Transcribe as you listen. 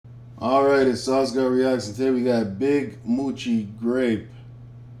Alright, it's Sauce Got Reaction. Today we got Big Moochie Grape.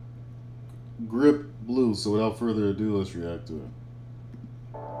 Crip Blue. So without further ado, let's react to it.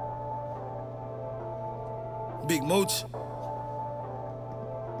 Big Mooch.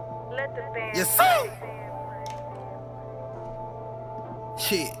 Yes, sir.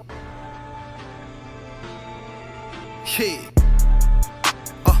 Yeah. Yeah.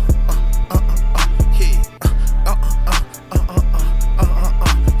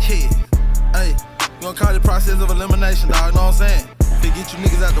 You gon' call the process of elimination, dog, know what I'm saying? To get you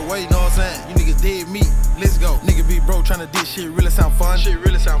niggas out the way, know what I'm saying? You niggas dead meat, let's go. Nigga be broke tryna dish shit really sound fun. Shit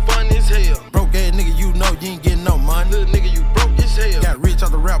really sound funny as hell. Broke ass nigga, you know you ain't getting no money. Little nigga, you broke as hell. Got rich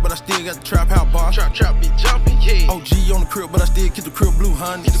off the rap, but I still got the trap house bar. Trap be jumping, yeah. OG on the crib, but I still keep the Crip Blue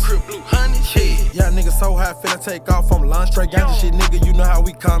Hundreds. Get the Crip Blue Hundreds, yeah. Y'all niggas so high, finna take off from lunch. Straight gangsta shit, nigga, you know how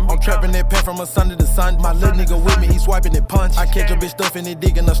we come. I'm trapping that pen from a Sunday to Sunday. My little nigga with me, he swiping that punch. I catch a bitch stuffing it,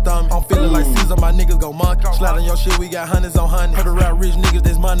 dick in the stomach. I'm feeling like Caesar, my niggas go monkey. Slide on your shit, we got hundreds on hundreds. Heard around rich niggas,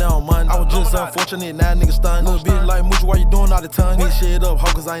 there's money on money. I was just unfortunate, now niggas stunned. Little bitch like Moochie, why you doing all the tongue? Get shit up,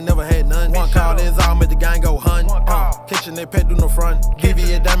 ho, cause I ain't never had none. One call, that's all, make the gang go hunt. Catching that pet through the front.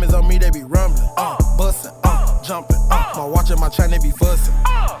 VVS diamonds on me, they be rumbling. Bustin', jumping. My watch and my chain, they be fussin'.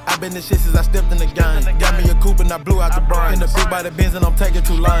 I been this shit since I stepped in the game. Got me a coupe and I blew out the brain. In the big body Benz and I'm taking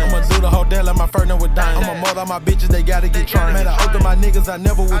 2 lanes. I'ma do the whole day like my first with dime. I'ma mold all my bitches, they gotta get trained. Man, I owe to my niggas, I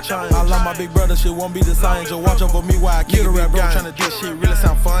never would change. I love my big brother, shit won't be the same. Just watch over me while I kill the rap, bro. Tryna do shit really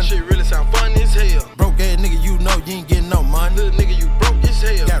sound fun. Shit really sound funny as hell. Broke ass nigga, you know you ain't getting no money. Little nigga, you broke as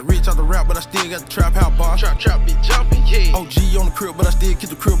hell. Got rich off the rap, but I still got the trap house bar. Trap be jumping, yeah. OG on the crib, but I still keep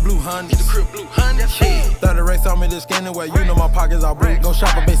the Crip Blue Hundreds. Get the Crip Blue Hundreds, yeah. 30 race on me this scanning way, you know my pockets all broke. Go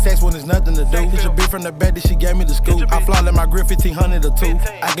shop a big sex when there's nothing to do. Hit your bitch from the back that she gave me the scoop. I fly like my grip 1500 or 2.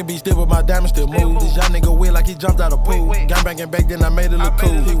 I can be still with my diamonds still move. This young nigga weird like he jumped out of pool. Gang banging back then I made it look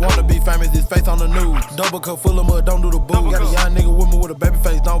cool. He wanna be famous, his face on the news. Double cup full of mud, don't do the boo. Got a young nigga with me with a baby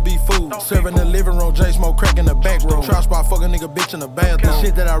face, don't be fooled. Serving in the living room, J smoke crack in the back room. Trap spot, fuck a nigga bitch in the bathroom. The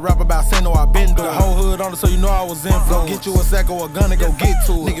shit that I rap about, say no I been through. The whole hood on it, so you know I was influenced. Go get you a sack or a gun and go get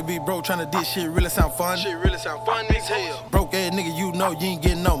to it. Nigga be broke tryna dish shit really sound fun. Shit really sound funny as hell. Broke ass nigga, you know you ain't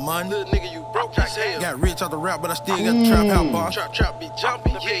getting no money. Little nigga, you broke as hell. Got rich off the rap, but I still got the trap house bar. Trap be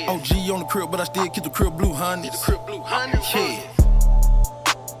jumping, yeah. OG on the crib, but I still keep the Crip Blue Hundreds. The Crip Blue Hundreds, yeah.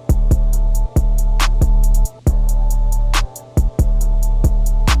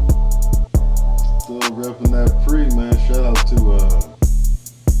 Still repping that pre, man. Shout out to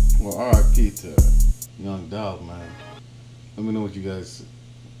RIP to Young Dog, man. Let me know what you guys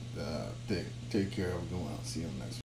think. Take care. I'm going. I'll see you next.